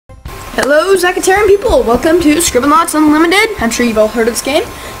Hello, Zacatarian people! Welcome to Scribblenauts Unlimited. I'm sure you've all heard of this game.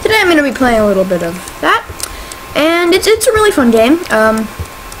 Today I'm going to be playing a little bit of that, and it's a really fun game.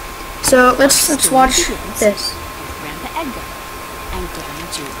 So let's watch this. Grandpa Edgar and Grandma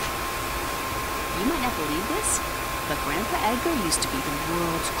Julie. You might not believe this, but Grandpa Edgar used to be the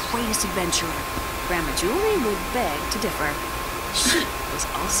world's greatest adventurer. Grandma Julie would beg to differ. She was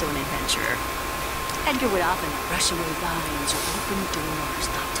also an adventurer. Edgar would often brush away vines or open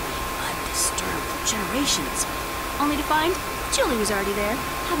doors thought to be undisturbed for generations, only to find Julie was already there,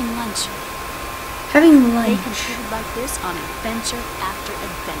 having lunch. They continued like this on adventure after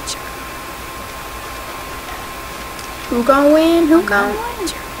adventure. Who gonna win? Who gonna win?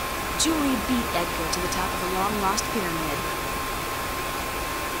 Julie beat Edgar to the top of the long-lost pyramid.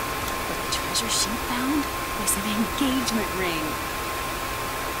 But the treasure she found was an engagement ring.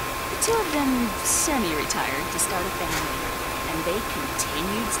 The two of them semi-retired to start a family, and they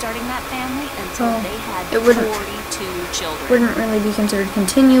continued starting that family until they had 42 children. Wouldn't really be considered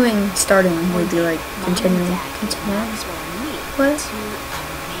continuing. Starting would be like continuing. What?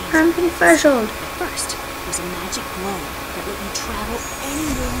 I'm confessional. First was a magic globe that let you travel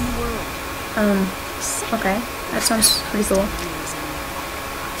anywhere in the world. Okay, that sounds pretty cool.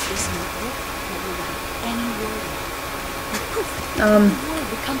 This notebook let you write any word.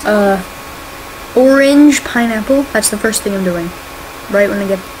 Orange pineapple. That's the first thing I'm doing. Right when I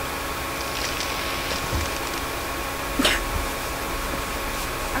get.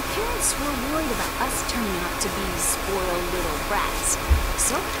 Our parents were worried about us turning out to be spoiled little brats,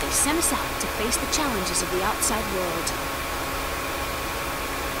 so they sent us out to face the challenges of the outside world.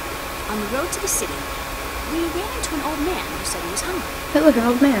 On the road to the city, we ran into an old man who said he was hungry. Hey, look, an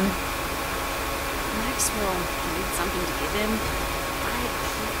old man. Maxwell needed something to give him. I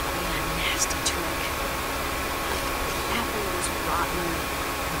keep playing a nasty trick. The apple was rotten.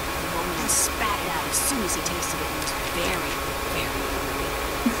 The old man spat it out as soon as he tasted it and was very, very hungry.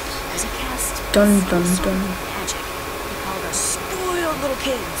 As he cast magic, he called us spoiled little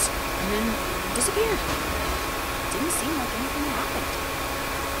kids, and then disappeared. Didn't seem like anything had happened.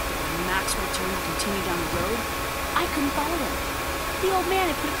 When Maxwell turned to continue down the road, I couldn't follow him. The old man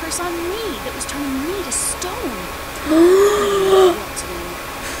had put a curse on me that was turning me to stone.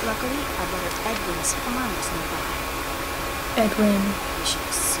 Luckily, our brother Edwin's farm was nearby. Edwin. You should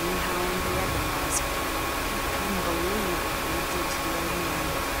have seen how angry Edwin was. He couldn't believe what we did to the old man.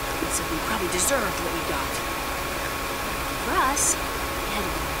 He said we probably deserved what we got. For us,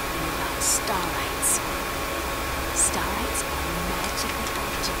 Edwin knew about starlights. Starlights are magical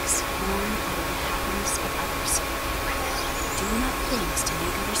objects born out of the happiness of others. Do enough things to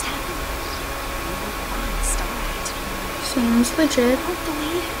make others happy. You will find starlight. Seems legit.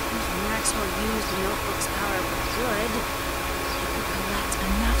 Hopefully, if Maxwell used the notebook's power for good, he could collect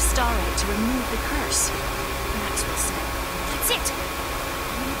enough starlight to remove the curse. Maxwell said, "That's it!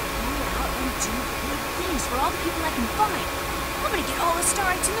 I'm gonna go out and do good things for all the people I can find. I'm gonna get all the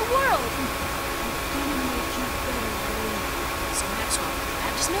starlights in the world. I'm gonna make you better, buddy." So Maxwell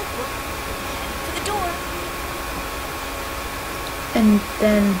grabbed his notebook and headed for the door. And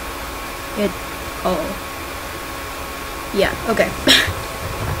then it all. Yeah, okay.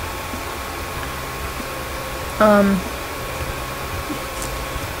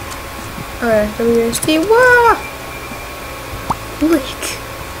 Alright, WSD. Wow! Lick.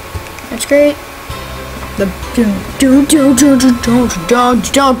 That's great. The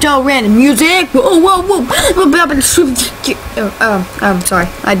random music. Whoa. I'm sorry.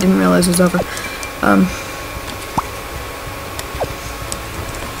 I didn't realize it was over.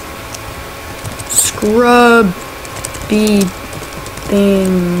 Scrubby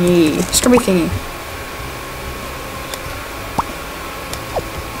thingy.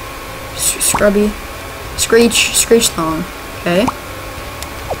 Screech song. Okay.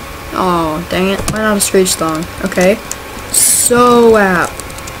 Oh, dang it. Why not a screech song? Okay. So apt.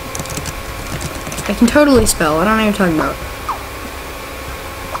 I can totally spell. I don't know what you're talking about.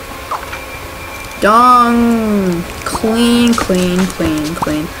 Dong. Clean.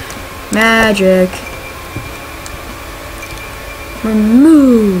 Magic.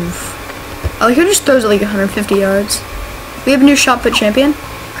 Remove. I like how it just throws it like 150 yards. We have a new shot put champion?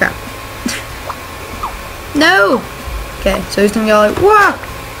 Crap. No! Okay, so he's gonna go like, wah!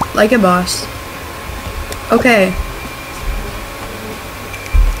 Like a boss. Okay.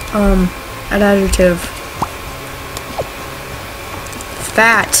 An adjective.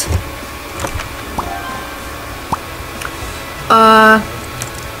 Fat.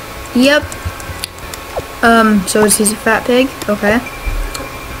 Yep. So he's a fat pig. Okay.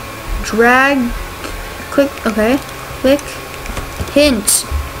 Drag. Click. Okay. Click. Hint.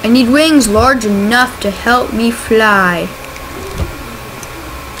 I need wings large enough to help me fly.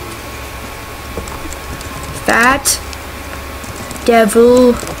 Fat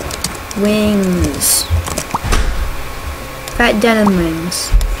devil wings. Fat denim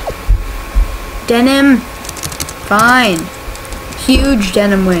wings. Denim. Fine. Huge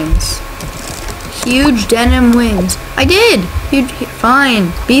denim wings. Huge denim wings. I did. Huge.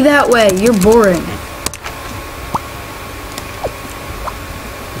 Fine. Be that way. You're boring.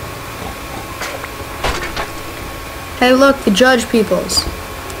 Hey, look, the judge peoples.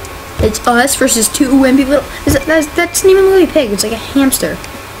 It's us versus 2 wimpy little. That's not even really a pig. It's like a hamster.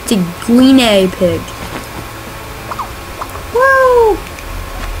 It's a guinea pig. Whoa!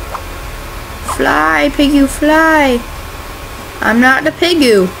 Fly, piggy, fly. I'm not the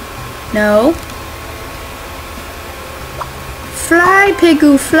pigoo. No. Fly,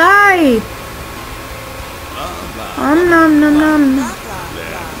 pigoo, fly. Nom nom nom.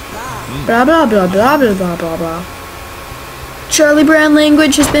 Blah blah blah blah blah blah blah blah. Charlie Brown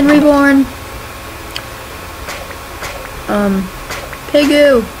language has been reborn.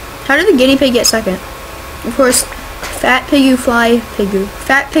 Pigoo. How did the guinea pig get second? Of course, fat pigoo fly pigoo.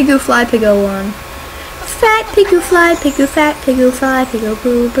 Fat pigoo fly pigoo one. Fat pigoo fly pigoo fat pigoo fly pigoo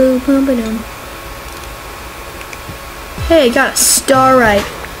boo boo boo boo doo. Hey, got a star right.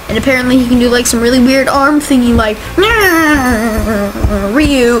 And apparently he can do like some really weird arm thingy like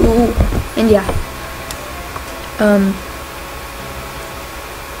Ryu. And yeah.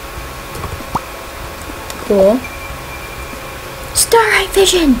 Cool. Starlight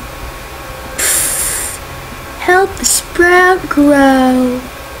vision. Help the sprout grow.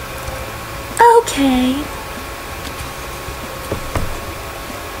 Okay.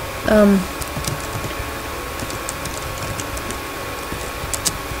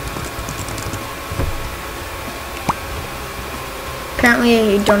 Apparently I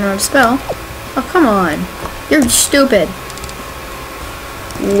don't know how to spell. Oh, come on. You're stupid.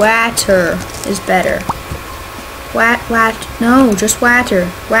 Water is better. No, just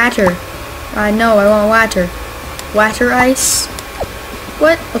water. Water. I know, I want water. Water ice?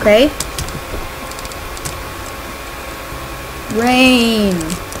 What? Okay. Rain.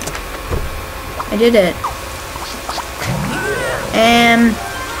 I did it.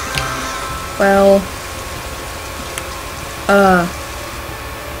 Well.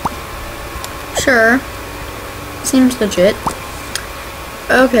 Sure. Seems legit.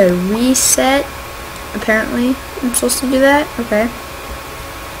 Okay, reset. Apparently, I'm supposed to do that? Okay.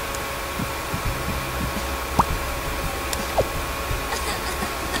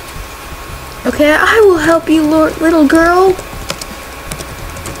 Okay, I will help you, little girl.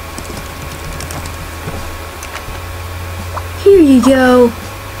 Here you go.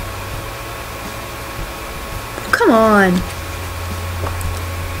 Come on.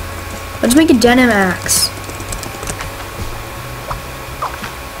 Let's make a denim axe.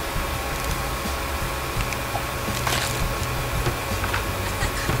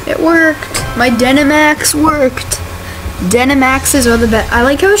 It worked. My denim axe worked. Denim axes are the best. I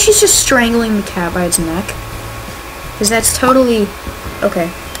like how she's just strangling the cat by its neck. Because that's totally...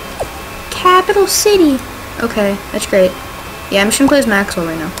 Okay. Capital City. Okay, that's great. Yeah, I'm just gonna play as Maxwell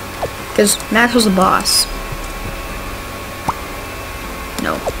right now. Because Maxwell's the boss.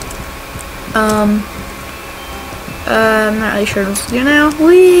 No. I'm not really sure what to do now.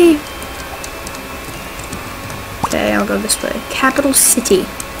 Whee! Okay, I'll go this way. Capital City.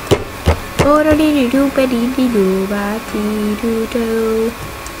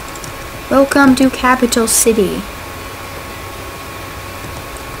 Welcome to Capital City.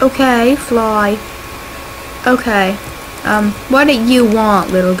 Okay, fly. Okay. What do you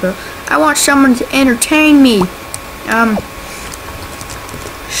want, little girl? I want someone to entertain me.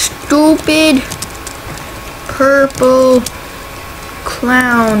 Stupid purple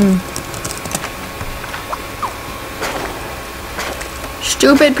clown.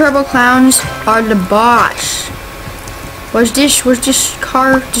 Stupid purple clowns are the boss. Was this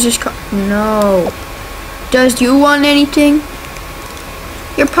car? No. Does you want anything?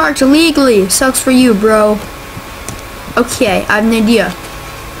 You're parked illegally. Sucks for you, bro. Okay, I have an idea.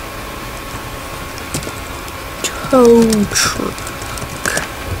 Tow truck.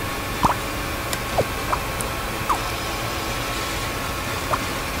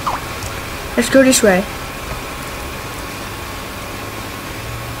 Let's go this way.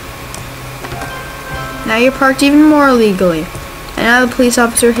 Now you're parked even more illegally. And now the police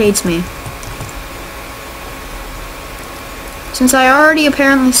officer hates me. Since I already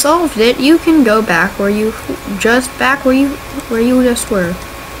apparently solved it, you can go back where you just were.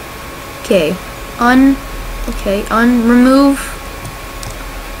 Okay. Remove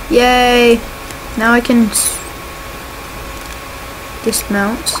Yay! Now I can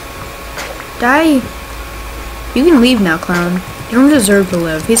dismount. Die! You can leave now, clown. You don't deserve to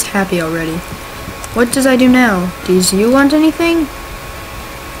live. He's happy already. What does I do now? Does you want anything?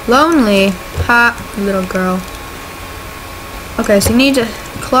 Lonely? Ha, little girl. Okay, so you need to...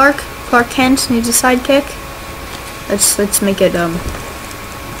 Clark Kent needs a sidekick. Let's make it,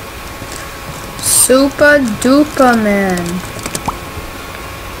 Super Duper Man.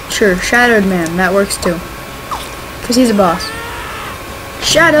 Sure, Shadowed Man, that works too. Cause he's a boss.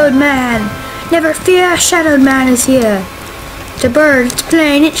 Shadowed Man! Never fear, Shadowed Man is here. It's a bird, it's a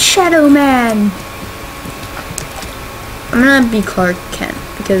plane, it's Shadow Man! I'm gonna be Clark Kent,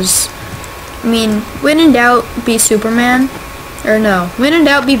 because, I mean, when in doubt, be Superman. Or no, when in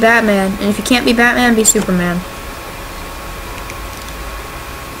doubt, be Batman. And if you can't be Batman, be Superman.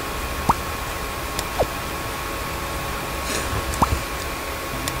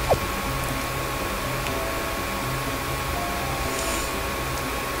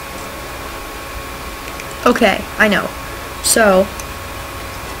 Okay, I know. So,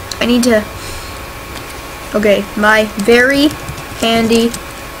 I need to... Okay, my very handy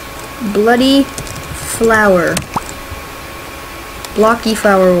bloody flower. Blocky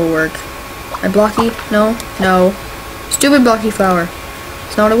flower will work. My blocky? No, no. Stupid blocky flower.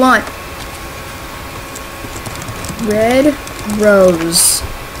 That's not what I want. Red rose.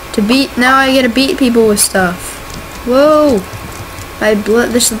 To beat... Now I get to beat people with stuff. Whoa!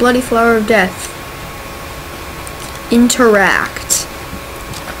 This is the bloody flower of death. Interact.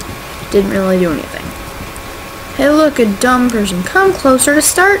 Didn't really do anything. Hey look, a dumb person. Come closer to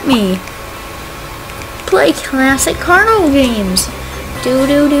start me. Play classic carnival games. Do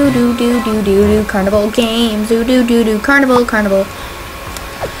do do do do do do do carnival games. Do do do do carnival.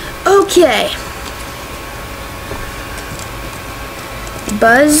 Okay.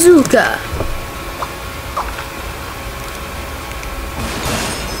 Bazooka.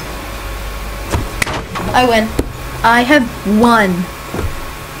 I win. I have won.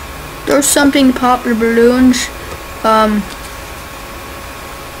 There's something to pop your balloons.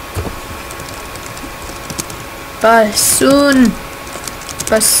 Bassoon.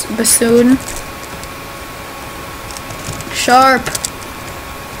 Bassoon. Sharp.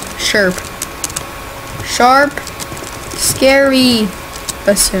 Scary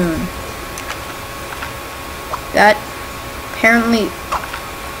bassoon. That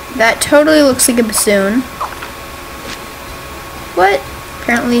totally looks like a bassoon. What?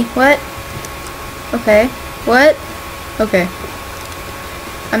 Apparently, what? Okay. What? Okay.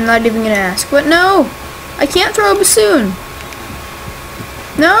 I'm not even gonna ask. What? No! I can't throw a bassoon!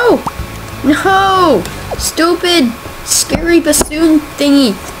 No! No! Stupid, scary bassoon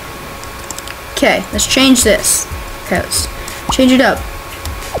thingy. Okay, let's change this. Okay, let's change it up.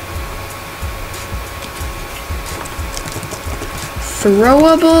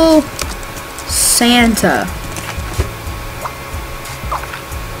 Throwable Santa.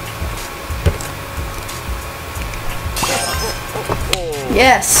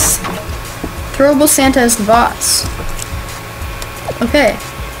 Yes! Throwable Santa is the boss. Okay.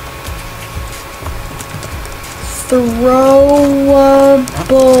 Throwable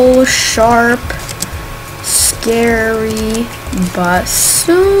sharp scary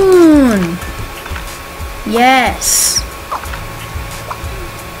bassoon. Yes.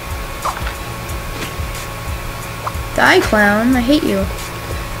 Die, clown. I hate you.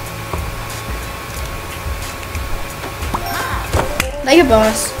 Like a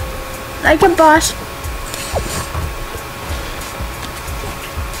boss. Like a boss.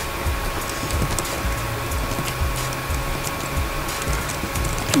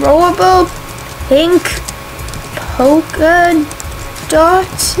 Throwable pink polka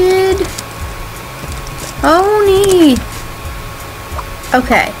dotted pony.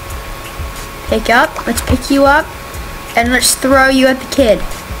 Okay. Pick up. Let's pick you up. And let's throw you at the kid.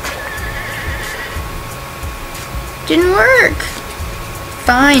 Didn't work.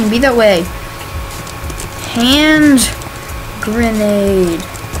 Fine, be that way. Hand grenade.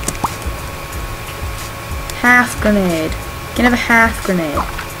 Half grenade. You can have a half grenade.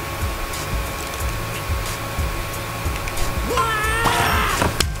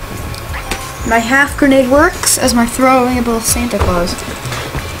 My half grenade works as my throwable Santa Claus.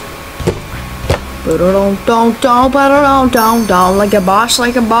 Like a boss,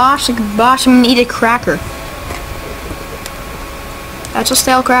 like a boss, like a boss. I'm gonna eat a cracker. That's a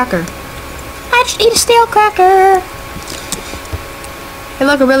stale cracker. I just eat a stale cracker. Hey,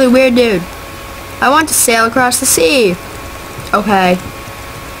 look, a really weird dude. I want to sail across the sea. Okay.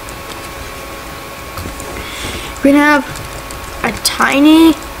 We're gonna have a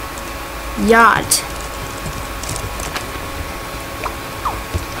tiny yacht.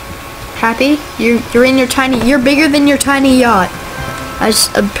 Happy? You're in your tiny. You're bigger than your tiny yacht. That's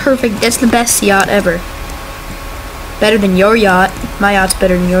a perfect. That's the best yacht ever. Better than your yacht. My yacht's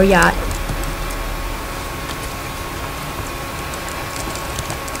better than your yacht.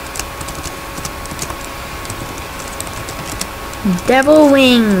 Devil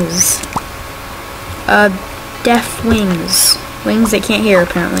wings. Deaf wings. Wings that can't hear,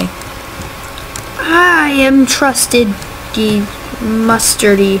 apparently. I am trustedly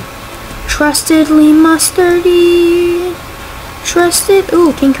mustardy. Trustedly mustardy. Trusted.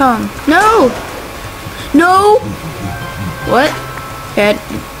 Ooh, King Kong. No! No! What?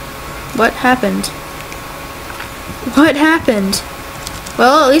 What happened? What happened?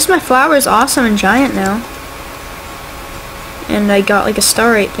 Well, at least my flower is awesome and giant now. And I got like a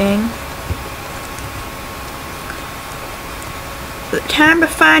star 8 thing. Time to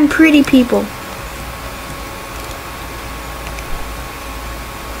find pretty people.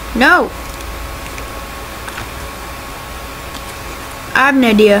 No! I have an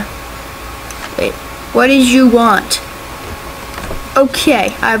idea. Wait, what did you want?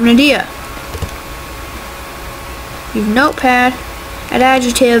 Okay, I have an idea. Use notepad. Add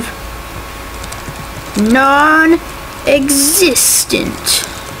adjective. Non-existent.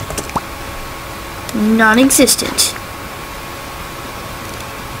 Non-existent.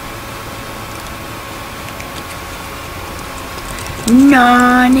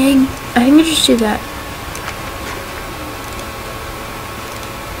 I think I just do that.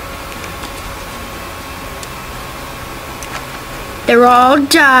 They're all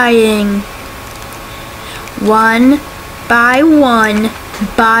dying. One by one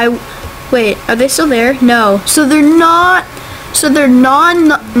wait, are they still there? No. So they're not. So they're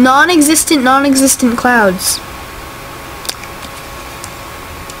non-existent clouds.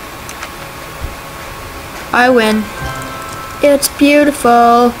 I win. It's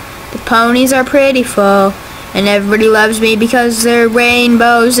beautiful. The ponies are pretty full, and everybody loves me because they're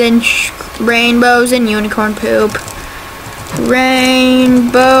rainbows and unicorn poop.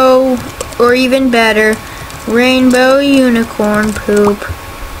 Rainbow, or even better, rainbow unicorn poop.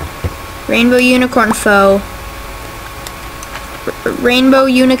 Rainbow unicorn foe. Rainbow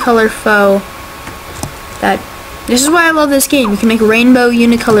unicolor foe. This is why I love this game. You can make a rainbow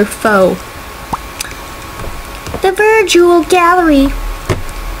unicolor foe. The virtual gallery.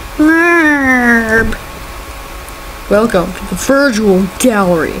 Welcome to the virtual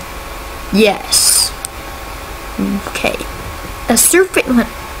gallery. Yes. Okay. A surveillance.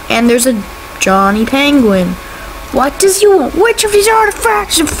 And there's a Johnny Penguin. What does he want? Which of these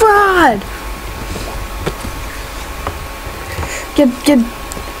artifacts are fraud? The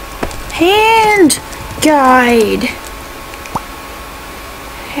hand guide.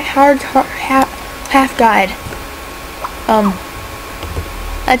 Half guide.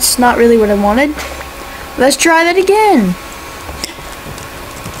 That's not really what I wanted. Let's try that again.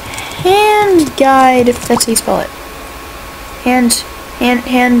 Hand guide, if that's how you spell it. Handgun.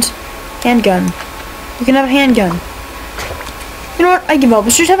 You can have a handgun. You know what? I give up.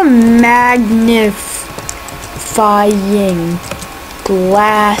 Let's just have a magnifying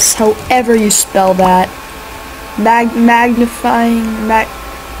glass, however you spell that.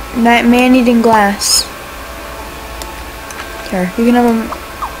 Man-eating glass. Here, you can have a...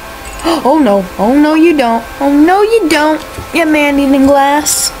 Oh no. Oh no you don't. Oh no you don't. You man-eating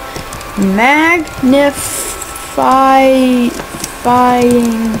glass. Magnifying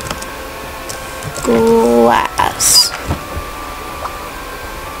glass.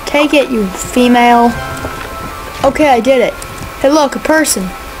 Take it, you female. Okay, I did it. Hey look, a person.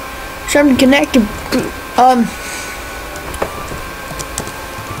 Something connected.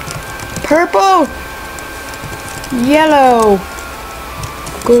 Purple. Yellow.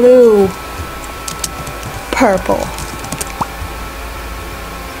 Glue. Purple.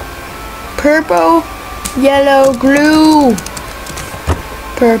 Purple. Yellow glue.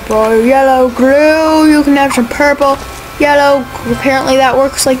 Purple, yellow glue. You can have some purple, yellow. Apparently that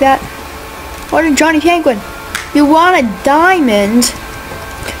works like that. What a Johnny Penguin. You want a diamond?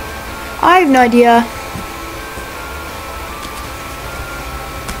 I have no idea.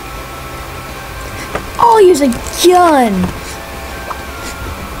 I'll use a gun.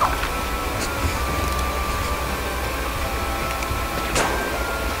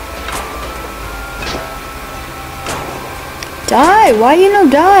 Die? Why you no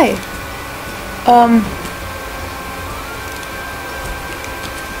die?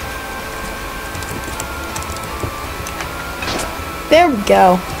 There we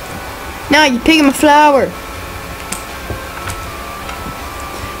go. Now you're picking my flower.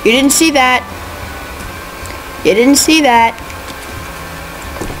 You didn't see that. You didn't see that.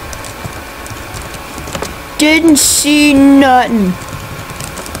 Didn't see nothing.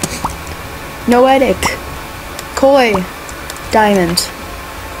 Noetic. Koi. Diamond.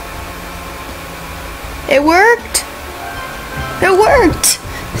 It worked. It worked.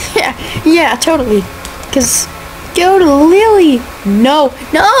 Yeah, totally. Cause go to Lily. No,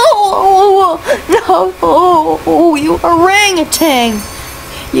 you orangutan.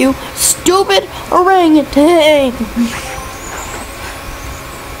 You stupid orangutan.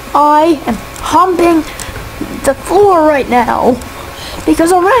 I am humping the floor right now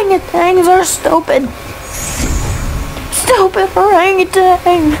because orangutans are stupid. Stupid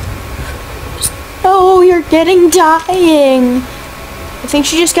orangutan. Oh, you're dying. I think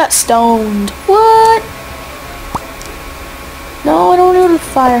she just got stoned. What? No, I don't want to go to the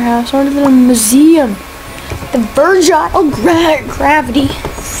firehouse. I want to go to the museum. The Virgile gravity.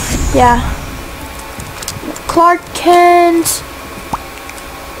 Yeah. Clark Kent.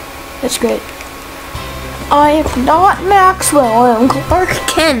 That's great. I am not Maxwell. I am Clark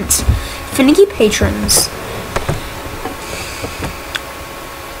Kent. Finicky patrons.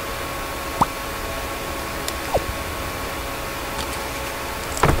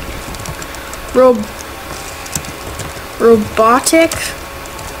 Robotic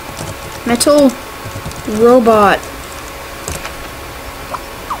metal robot.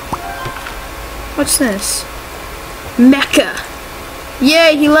 What's this? Mecha.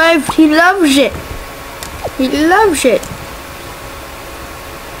 Yay, he loves it. He loves it.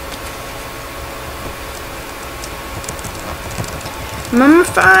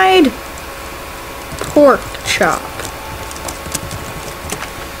 Mummified pork chop.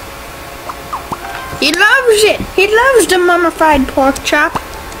 He loves it. He loves the mummified pork chop.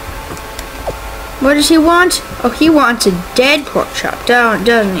 What does he want? Oh, he wants a dead pork chop,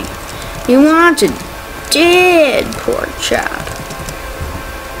 doesn't he? He wants a dead pork chop.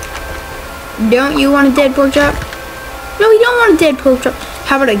 Don't you want a dead pork chop? No, you don't want a dead pork chop.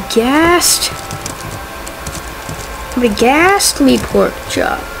 How about a gassed? How about a ghastly pork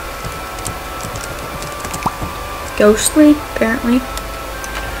chop? Ghostly, apparently.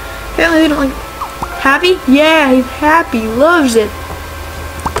 Apparently they don't like. Happy? Yeah, he's happy. Loves it.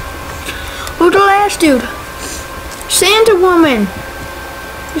 Who's the last dude? Santa woman.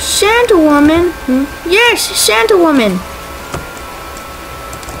 Santa woman? Yes, Santa woman.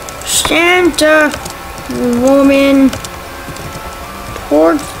 Santa woman.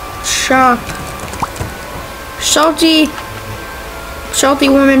 Pork chop. Salty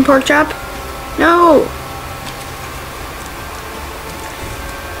woman pork chop? No.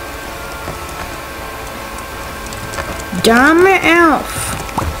 Dumb elf.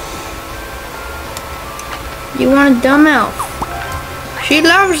 You want a dumb elf? She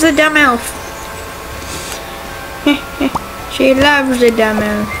loves the dumb elf. She loves the dumb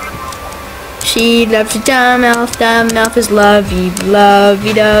elf. She loves the dumb elf. Dumb elf is lovey-dovey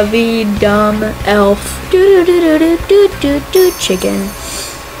dumb elf. Do chicken.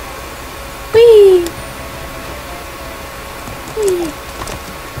 Whee! Whee!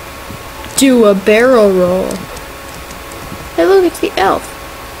 Do a barrel roll. Hey, look, it's the elf.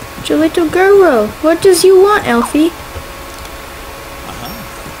 It's your little girl. What does you want, Elfie?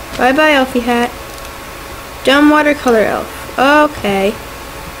 Bye-bye, Elfie hat. Dumb watercolor elf. Okay.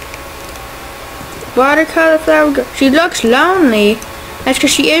 Watercolor flower girl. She looks lonely. That's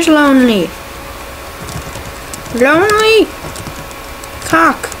because she is lonely. Lonely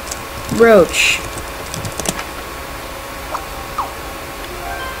cockroach.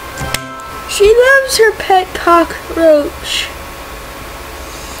 She loves her pet cockroach.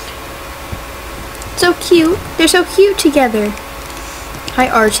 So cute. They're so cute together. Hi,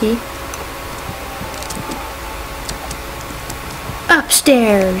 Artie.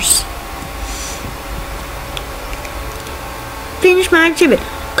 Upstairs. Finish my exhibit.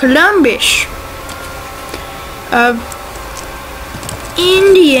 Columbus.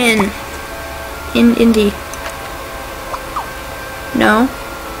 Indian. In Indy. No.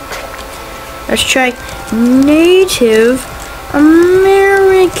 Let's try Native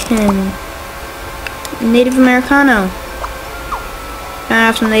American. Native Americano. Can I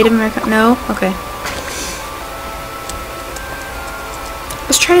have some Native Americano? No? Okay.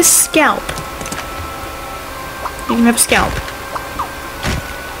 Let's try a scalp. You can have a scalp.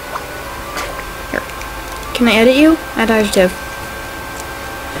 Here. Can I edit you? Add adjective.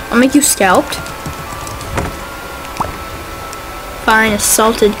 I'll make you scalped. Fine,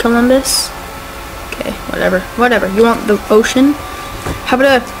 assaulted Columbus. Okay, whatever. You want the ocean? How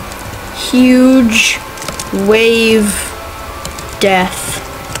about a huge wave death?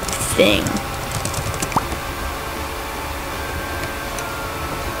 thing.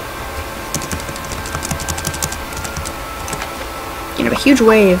 You have a huge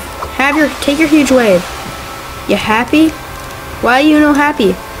wave. Take your huge wave. You happy? Why are you no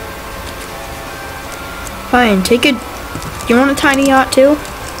happy? Fine, take it. You want a tiny yacht too?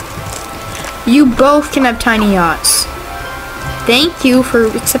 You both can have tiny yachts. Thank you for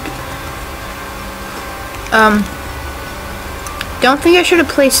accepting. Don't think I should have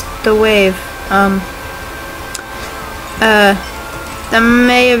placed the wave. That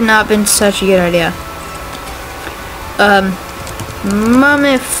may have not been such a good idea.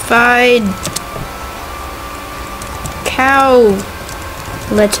 Mummified cow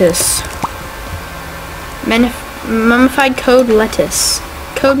lettuce. Mummified code lettuce.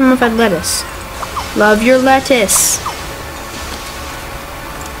 Code mummified lettuce. Love your lettuce.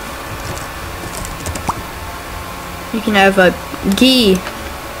 You can have a ghee.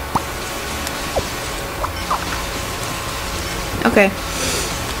 Okay.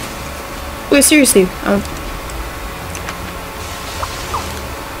 Wait, seriously. Oh.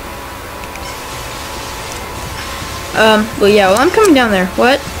 Well, yeah, well, I'm coming down there.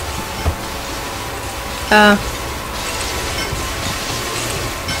 What?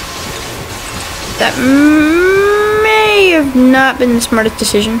 That may have not been the smartest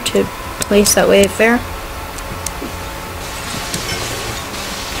decision to place that wave there.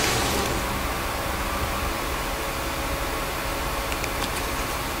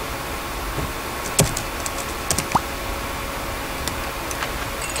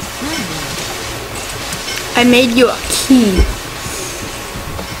 I made you a key.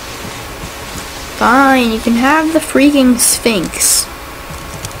 Fine, you can have the freaking Sphinx.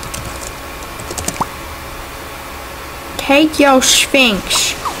 Take your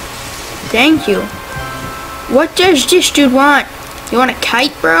Sphinx. Thank you. What does this dude want? You want a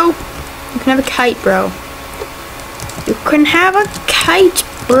kite, bro? You can have a kite, bro. You can have a kite,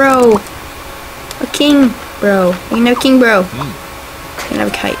 bro. A king, bro. You can have a king, bro. You can have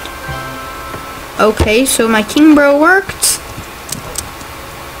a kite. Okay, so my king bro worked.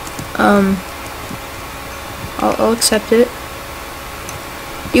 I'll accept it.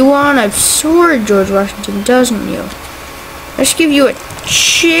 You want a sword, George Washington, doesn't you? Let's give you a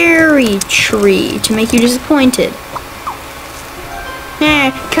cherry tree to make you disappointed.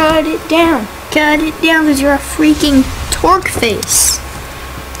 Nah, cut it down. Cut it down because you're a freaking torque face.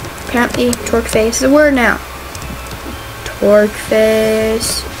 Apparently, torque face is a word now. Torque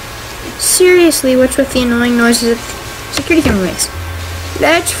face. Seriously, what's with the annoying noises of security camera makes?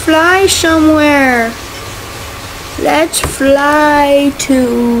 Let's fly somewhere. Let's fly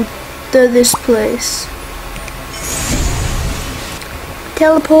to this place.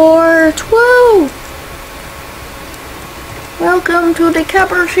 Teleport. Whoa! Welcome to the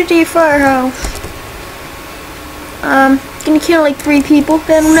capital city firehouse. Gonna kill like 3 people.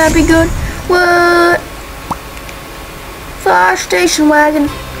 That'll not be good. What? Fire station wagon.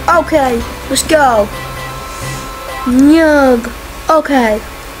 Okay, let's go. Nyug. Okay.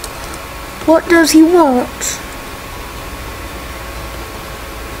 What does he want?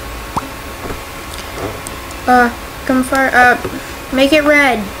 Come fire. Make it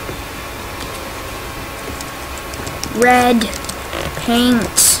red. Red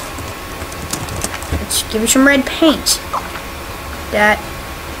paint. Let's give you some red paint. That.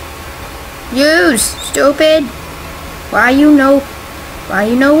 Use, stupid. Why you no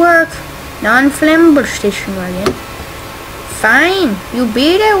work? Non-flammable station wagon. Fine, you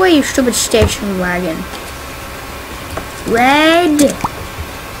be that way, you stupid station wagon. Red.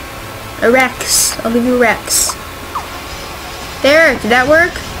 A Rex. I'll give you Rex. There, did that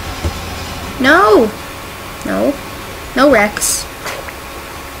work? No. No. No Rex.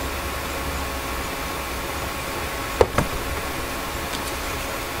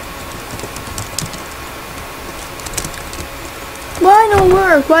 Why no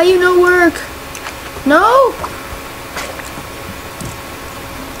work? Why you no work? No?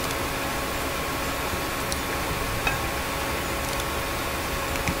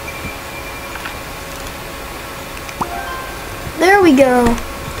 There we go.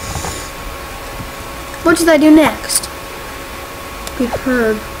 What should I do next? We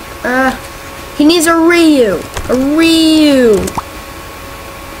heard. He needs a Ryu. A Ryu.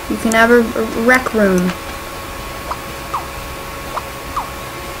 You can have a rec room.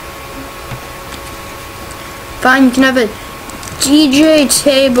 Fine, you can have a DJ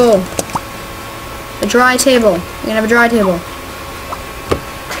table. A dry table. You can have a dry table.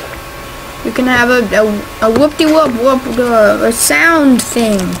 You can have a whoop-de-whoop, a sound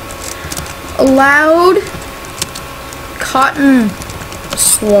thing. A loud cotton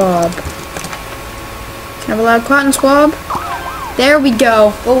swab. Can I have a loud cotton swab? There we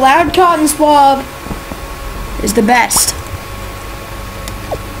go. The loud cotton swab is the best.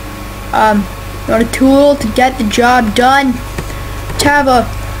 You want a tool to get the job done? To have a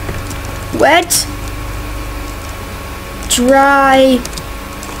wet, dry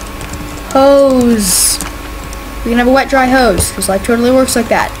hose. We can have a wet, dry hose, because life totally works like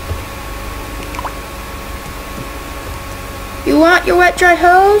that. You want your wet, dry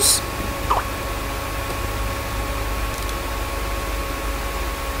hose?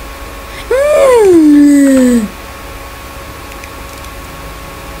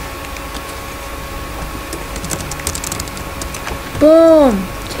 Boom.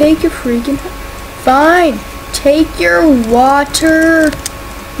 Take your freaking... Fine. Take your water.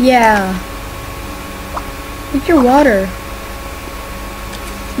 Yeah. Take your water.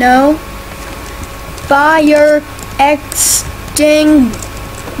 No. Fire extinguisher.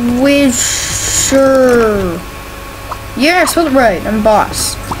 Yeah, I spelled it right. I'm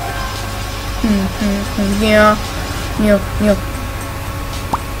boss. Yeah.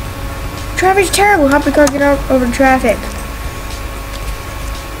 Traffic's terrible. How can I get out over traffic?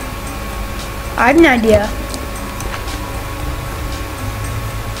 I have an idea.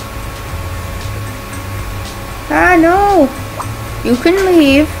 Ah, no. You can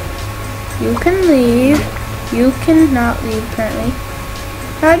leave. You can leave. You cannot leave, apparently.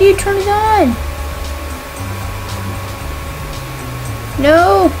 How do you turn it on?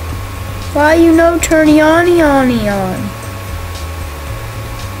 No. Why you no turny on?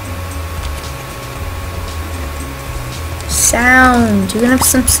 Sound. You can have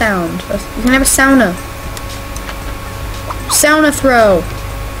some sound. You can have a sauna. Sauna throw.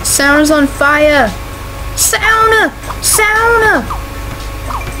 Sauna's on fire. Sauna! Sauna!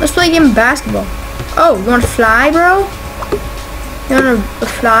 Let's play a game of basketball. Oh, you want to fly, bro? You want to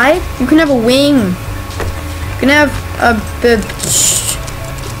fly? You can have a wing. You can have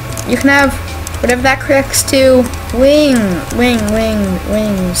you can have whatever that corrects to. Wings.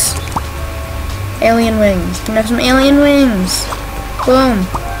 Alien wings. You can have some alien wings. Boom.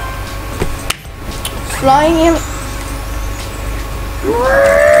 Flying alien.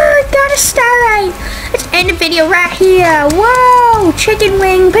 Got a starlight. Let's end the video right here. Whoa! Chicken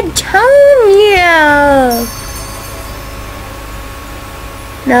wing Petunia.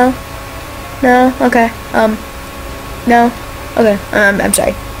 No. No. Okay. No. Okay. I'm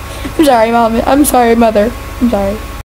sorry. I'm sorry, Mom. I'm sorry, Mother. I'm sorry.